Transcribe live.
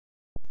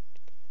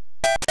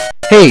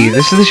Hey,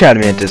 this is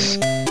TheShadowMantis,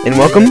 and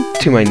welcome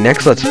to my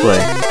next Let's Play.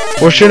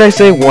 Or should I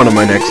say, one of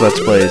my next Let's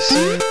Plays.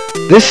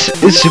 This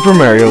is Super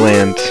Mario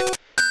Land.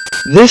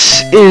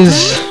 This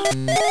is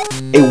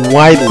a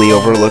widely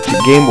overlooked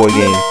Game Boy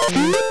game.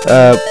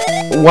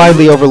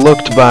 Widely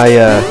overlooked by,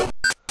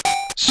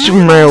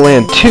 Super Mario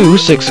Land 2,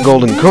 6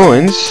 Golden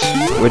Coins,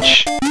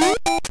 which,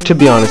 to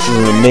be honest, is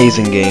an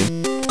amazing game.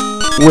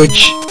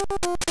 Which,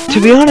 to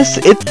be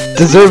honest, it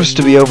deserves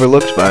to be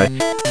overlooked by.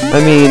 I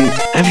mean,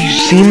 have you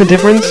seen the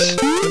difference?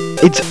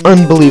 It's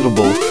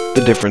unbelievable,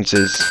 the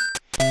differences.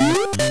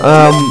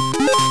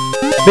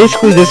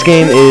 Basically this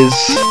game is,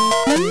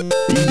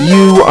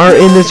 you are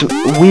in this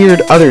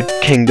weird other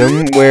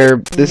kingdom where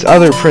this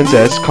other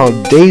princess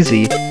called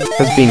Daisy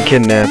has been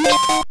kidnapped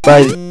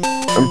by,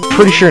 I'm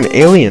pretty sure, an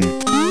alien.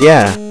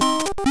 Yeah,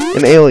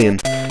 an alien.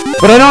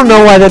 But I don't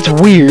know why that's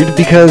weird,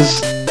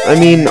 because, I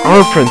mean,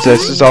 our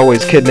princess is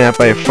always kidnapped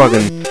by a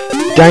fucking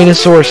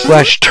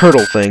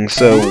dinosaur/turtle thing,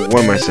 so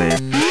what am I saying?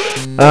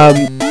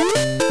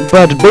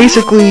 But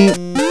basically,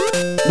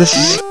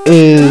 this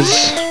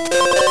is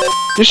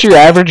just your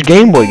average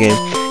Game Boy game.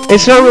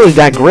 It's not really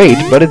that great,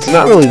 but it's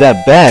not really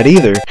that bad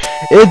either.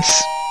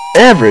 It's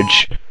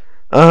average.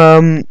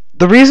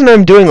 The reason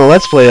I'm doing a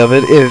Let's Play of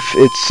it, if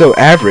it's so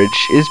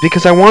average, is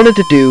because I wanted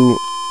to do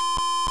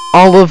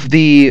all of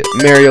the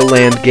Mario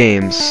Land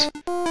games.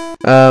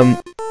 I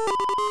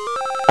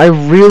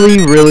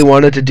really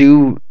wanted to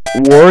do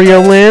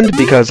Wario Land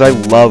because I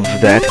love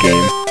that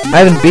game. I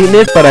haven't beaten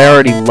it, but I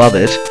already love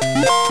it.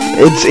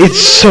 It's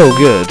so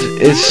good.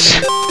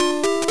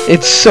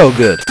 It's so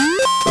good.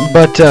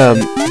 But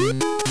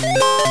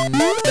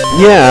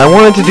yeah, I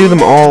wanted to do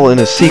them all in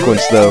a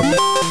sequence though.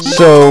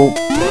 So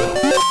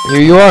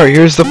here you are.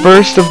 Here's the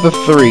first of the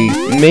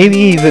 3, maybe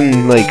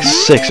even like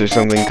 6 or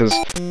something. Because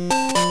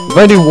if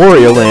I do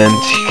Wario Land,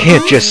 you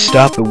can't just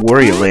stop at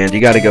Wario Land.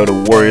 You got to go to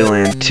Wario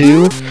Land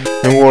 2.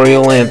 And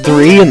Wario Land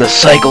 3, and the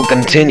cycle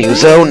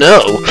continues. Oh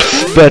no!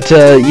 But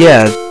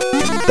yeah,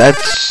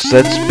 that's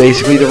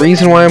basically the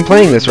reason why I'm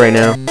playing this right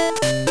now.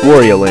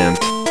 Wario Land.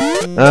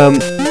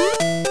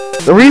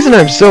 The reason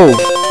I'm so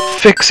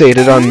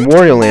fixated on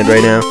Wario Land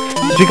right now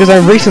is because I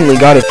recently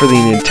got it for the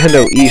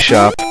Nintendo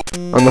eShop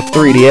on the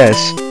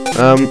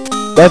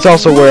 3DS. That's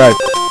also where I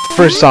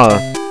first saw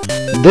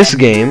this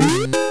game,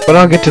 but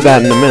I'll get to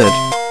that in a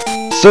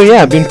minute. So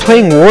yeah, I've been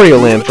playing Wario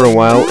Land for a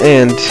while,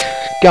 and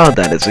God,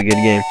 that is a good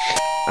game.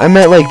 I'm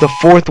at like the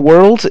 4th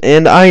world,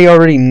 and I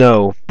already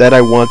know that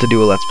I want to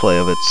do a Let's Play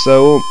of it,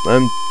 so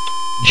I'm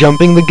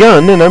jumping the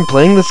gun, and I'm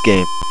playing this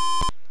game.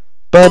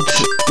 But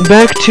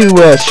back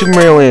to Super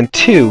Mario Land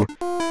 2.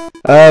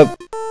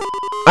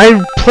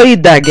 I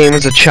played that game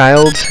as a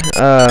child.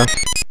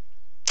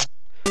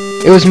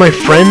 It was my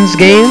friend's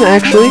game,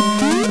 actually.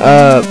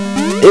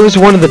 It was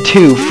one of the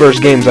 2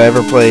 first games I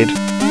ever played,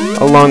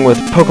 along with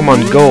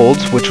Pokemon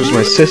Gold, which was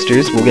my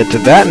sister's. We'll get to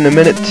that in a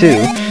minute, too.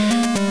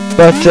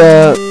 But,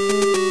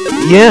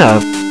 yeah,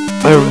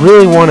 I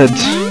really wanted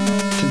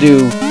to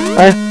do...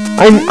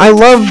 I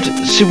loved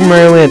Super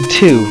Mario Land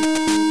 2,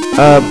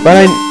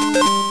 but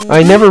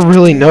I never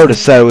really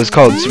noticed that it was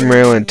called Super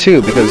Mario Land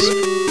 2, because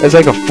as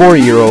like a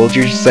 4-year-old,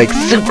 you're just like,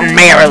 Super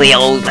Mario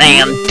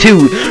Land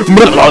 2!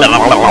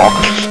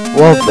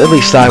 Well, at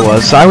least I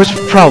was. I was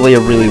probably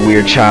a really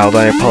weird child,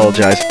 I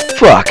apologize.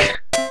 Fuck!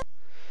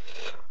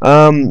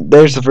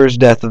 There's the first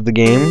death of the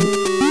game.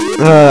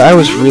 I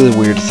was really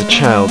weird as a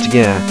child,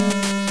 yeah.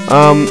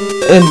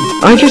 And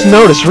I just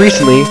noticed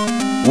recently,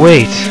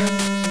 wait,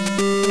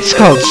 it's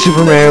called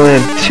Super Mario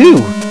Land 2.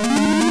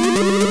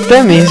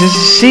 That means it's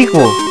a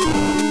sequel.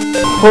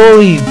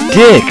 Holy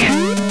dick.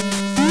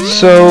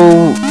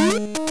 So,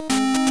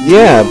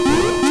 yeah,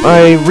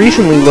 I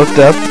recently looked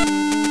up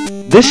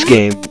this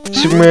game,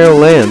 Super Mario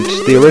Land,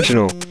 the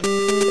original,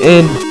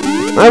 and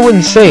I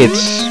wouldn't say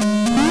it's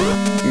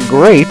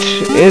great.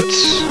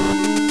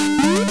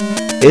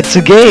 It's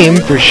a game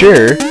for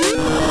sure,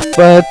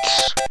 but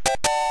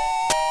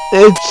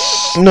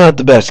it's not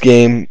the best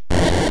game.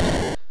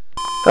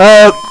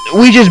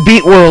 We just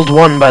beat World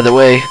 1, by the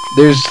way.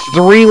 There's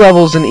 3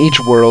 levels in each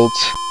world,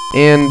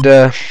 and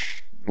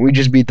we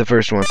just beat the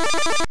first one.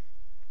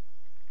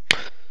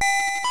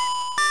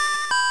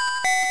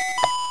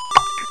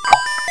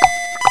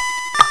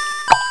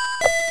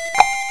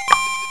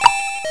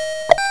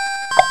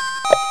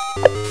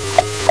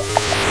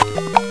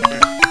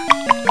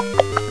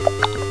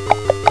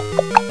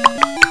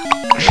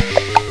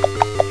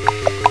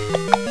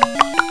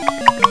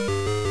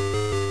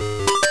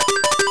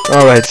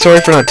 Alright, sorry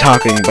for not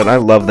talking, but I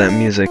love that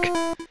music.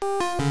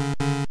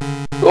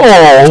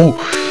 Oh!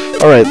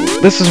 Alright,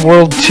 this is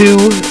World 2.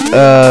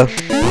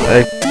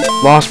 I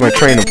lost my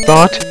train of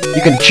thought.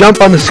 You can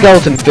jump on the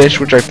skeleton fish,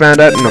 which I found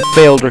out in a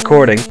failed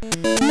recording.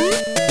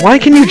 Why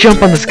can you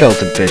jump on the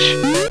skeleton fish?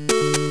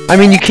 I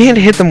mean, you can't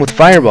hit them with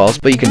fireballs,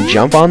 but you can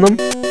jump on them?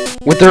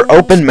 With their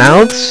open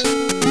mouths?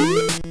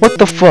 What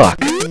the fuck?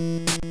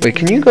 Wait,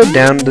 can you go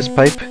down this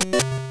pipe?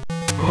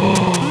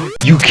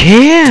 You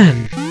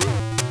can!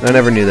 I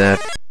never knew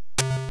that.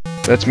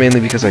 That's mainly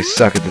because I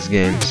suck at this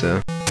game,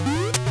 so...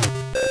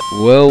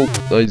 Well,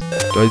 I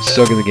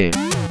suck at the game.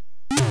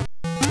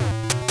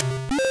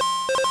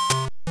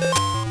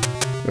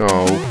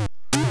 Oh.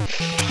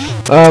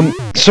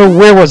 So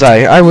where was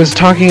I? I was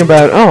talking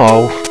about,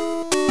 I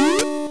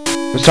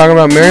was talking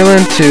about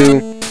Maryland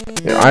 2.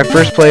 I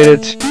first played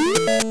it,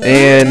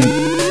 and,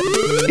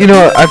 you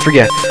know, I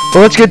forget. But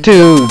let's get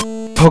to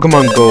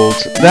Pokemon Gold.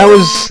 That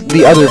was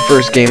the other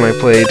first game I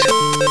played.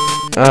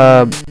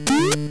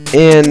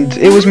 And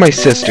it was my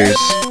sister's.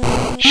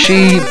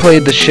 She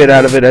played the shit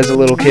out of it as a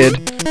little kid,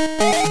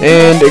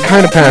 and it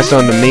kind of passed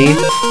on to me.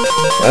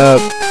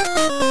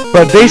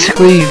 But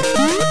basically,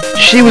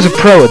 she was a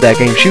pro at that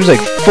game. She was like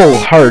full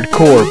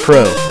hardcore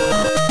pro.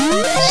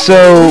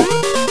 So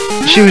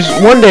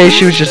one day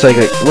she was just like,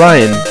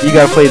 Ryan, you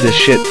gotta play this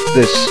shit.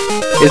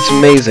 It's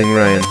amazing,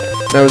 Ryan.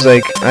 And I was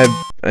like,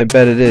 I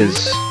bet it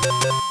is.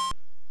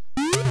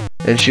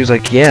 And she was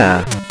like,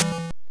 yeah,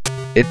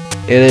 it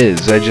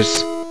is. I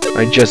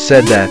just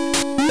said that.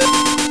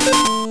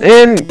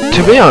 And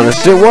to be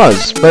honest, it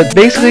was. But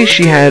basically,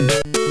 she had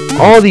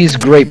all these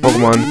great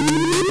Pokemon,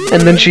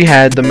 and then she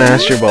had the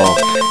Master Ball.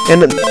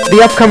 And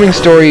the upcoming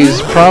story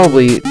is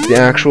probably the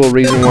actual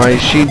reason why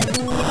she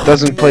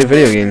doesn't play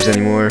video games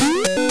anymore.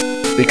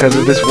 Because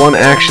of this one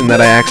action that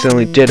I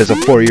accidentally did as a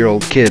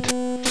 4-year-old kid.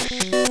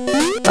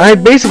 I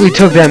basically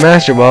took that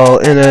Master Ball,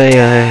 and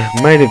I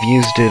might have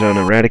used it on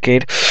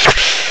Eradicate.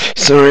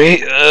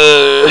 Sorry.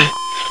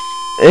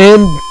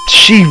 And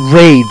she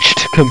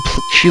raged.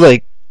 She,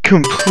 like,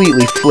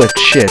 completely flipped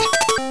shit.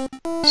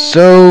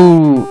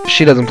 So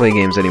she doesn't play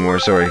games anymore.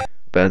 Sorry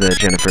about that,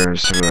 Jennifer.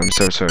 I'm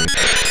so sorry.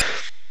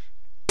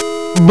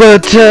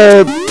 But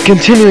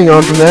continuing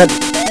on from that,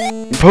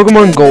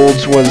 Pokemon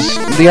Gold was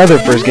the other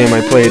first game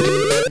I played,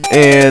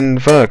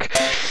 and fuck,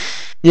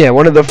 yeah,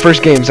 one of the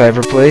first games I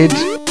ever played.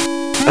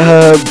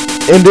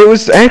 And it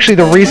was actually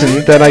the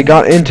reason that I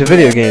got into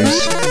video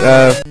games.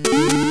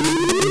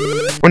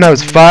 When I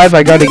was 5,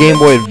 I got a Game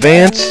Boy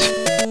Advanced,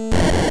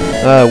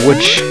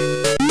 which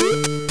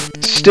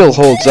still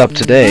holds up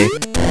today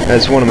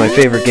as one of my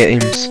favorite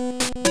game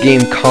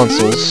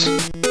consoles.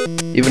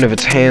 Even if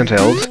it's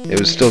handheld, it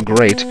was still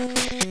great.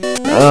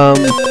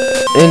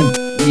 And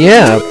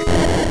yeah,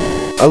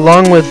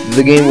 along with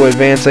the Game Boy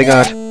Advance, I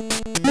got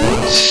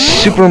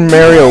Super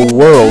Mario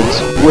World,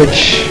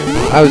 which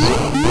I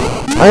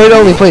had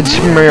only played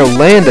Super Mario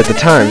Land at the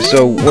time,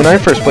 so when I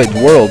first played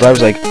World, I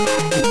was like,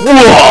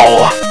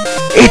 whoa!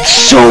 It's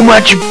so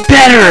much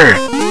better!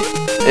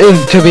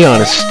 And to be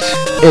honest,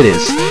 it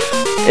is.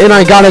 And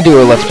I gotta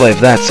do a Let's Play of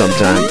that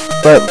sometime.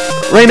 But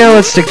right now,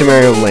 let's stick to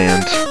Mario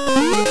Land.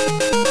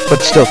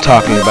 But still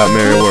talking about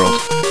Mario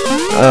World.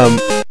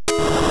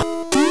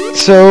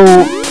 So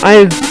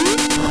I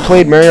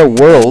played Mario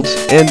World,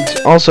 and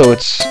also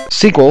its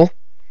sequel,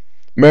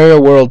 Mario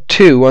World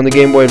 2, on the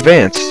Game Boy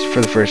Advance for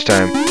the first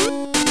time.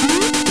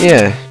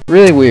 Yeah,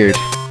 really weird.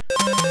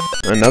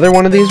 Another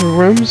one of these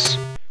rooms? Is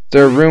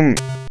there a room,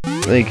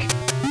 like...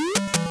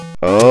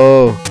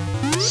 Oh,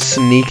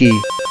 sneaky.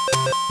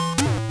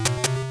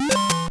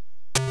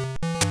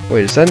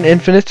 Wait, is that an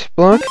infinite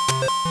block?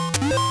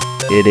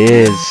 It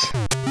is.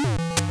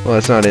 Well,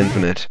 it's not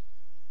infinite.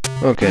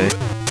 Okay.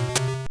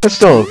 That's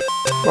still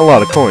a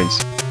lot of coins.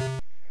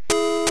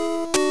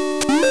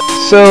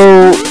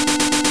 So,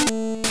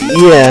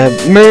 yeah,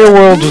 Mario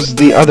World was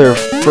the other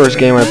first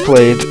game I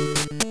played.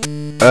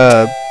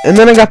 And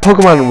then I got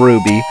Pokemon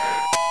Ruby,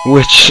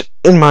 which,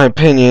 in my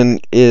opinion,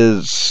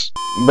 is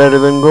better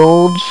than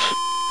Gold.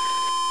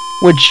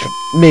 Which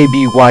may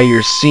be why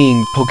you're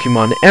seeing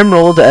Pokemon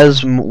Emerald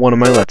as one of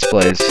my Let's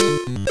Plays.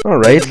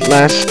 Alright,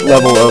 last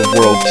level of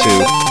World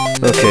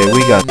 2. Okay, we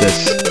got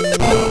this.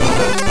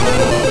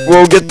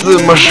 We'll get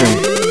the mushroom.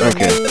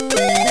 Okay.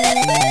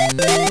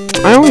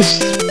 I always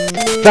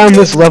found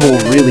this level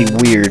really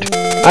weird.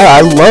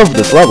 I love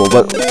this level,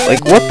 but,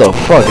 like, what the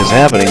fuck is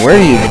happening?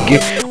 Where'd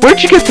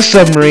you get the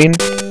submarine?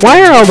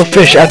 Why are all the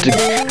fish out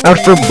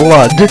for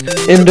blood?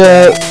 And,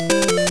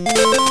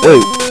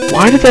 wait,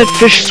 why did that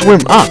fish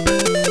swim up?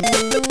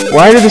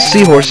 Why do the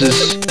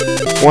seahorses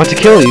want to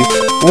kill you?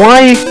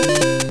 Why?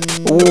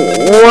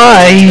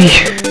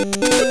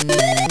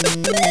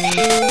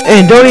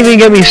 And don't even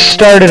get me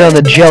started on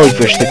the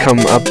jellyfish that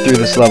come up through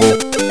this level.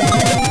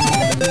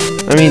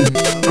 I mean,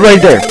 right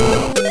there.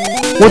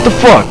 What the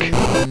fuck?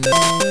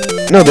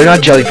 No, they're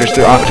not jellyfish,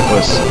 they're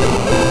octopus.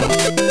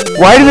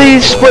 Why do they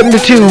split into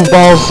 2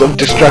 balls of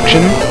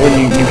destruction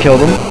when you kill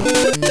them?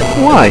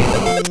 Why?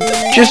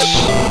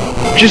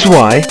 Just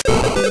why?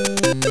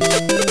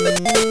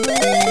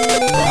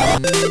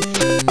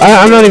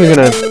 I'm not even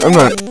gonna...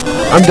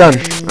 I'm done.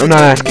 I'm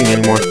not asking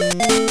anymore.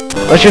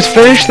 Let's just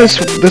finish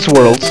this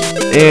world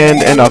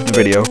and end off the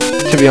video.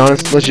 To be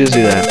honest, let's just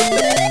do that.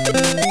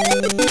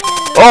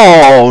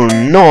 Oh,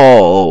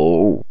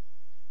 no!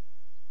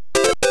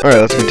 Alright,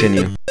 let's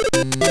continue.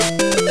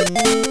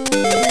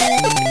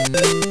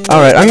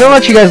 Alright, I'm gonna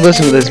let you guys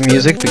listen to this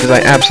music because I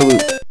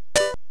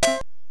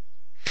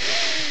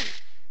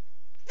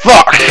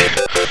Fuck!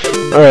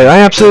 Alright, I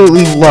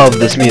absolutely love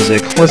this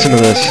music. Listen to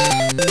this.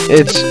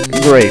 It's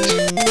great.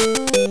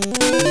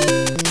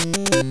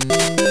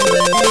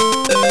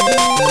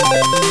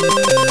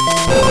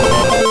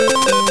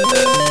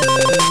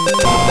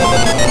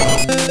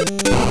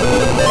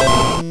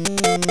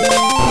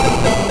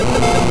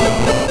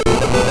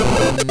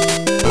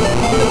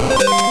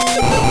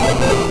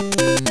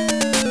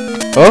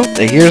 Oh,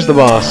 and here's the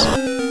boss.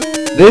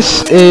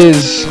 This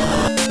is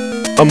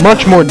a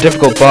much more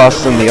difficult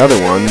boss than the other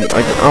one.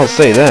 I'll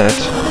say that.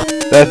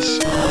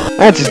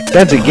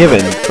 That's a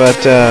given.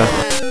 But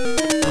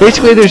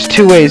basically, there's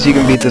two ways you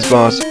can beat this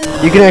boss.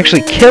 You can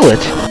actually kill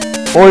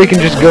it, or you can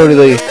just go to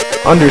the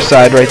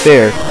underside right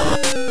there.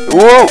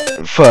 Whoa!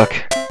 Fuck.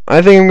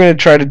 I think I'm gonna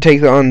try to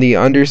take on the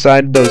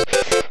underside by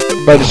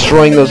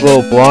destroying those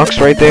little blocks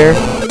right there.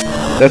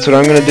 That's what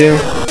I'm gonna do.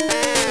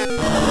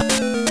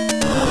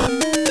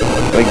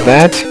 Like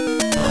that.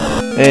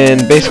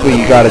 And basically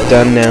you got it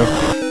done now.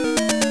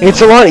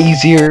 It's a lot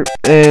easier,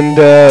 and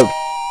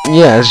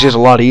yeah, it's just a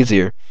lot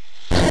easier.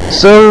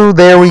 So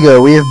there we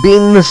go. We have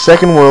beaten the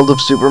second world of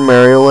Super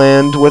Mario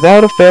Land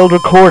without a failed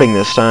recording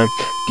this time.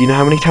 Do you know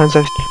how many times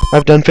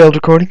I've done failed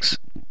recordings?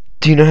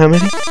 Do you know how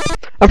many?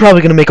 I'm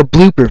probably gonna make a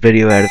blooper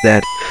video out of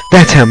that.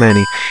 That's how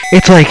many.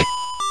 It's like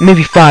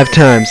maybe 5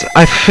 times.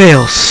 I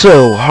fail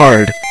so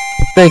hard.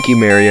 Thank you,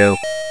 Mario.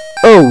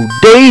 Oh,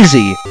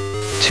 Daisy!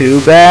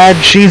 Too bad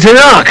she's an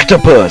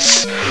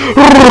octopus!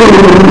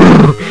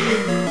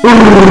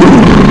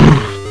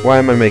 Why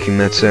am I making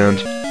that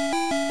sound?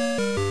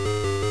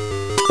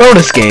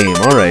 Bonus game!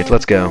 Alright,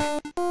 let's go.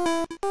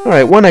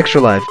 Alright, 1 extra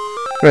life.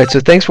 Alright,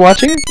 so thanks for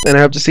watching, and I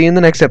hope to see you in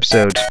the next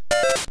episode.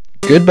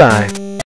 Goodbye.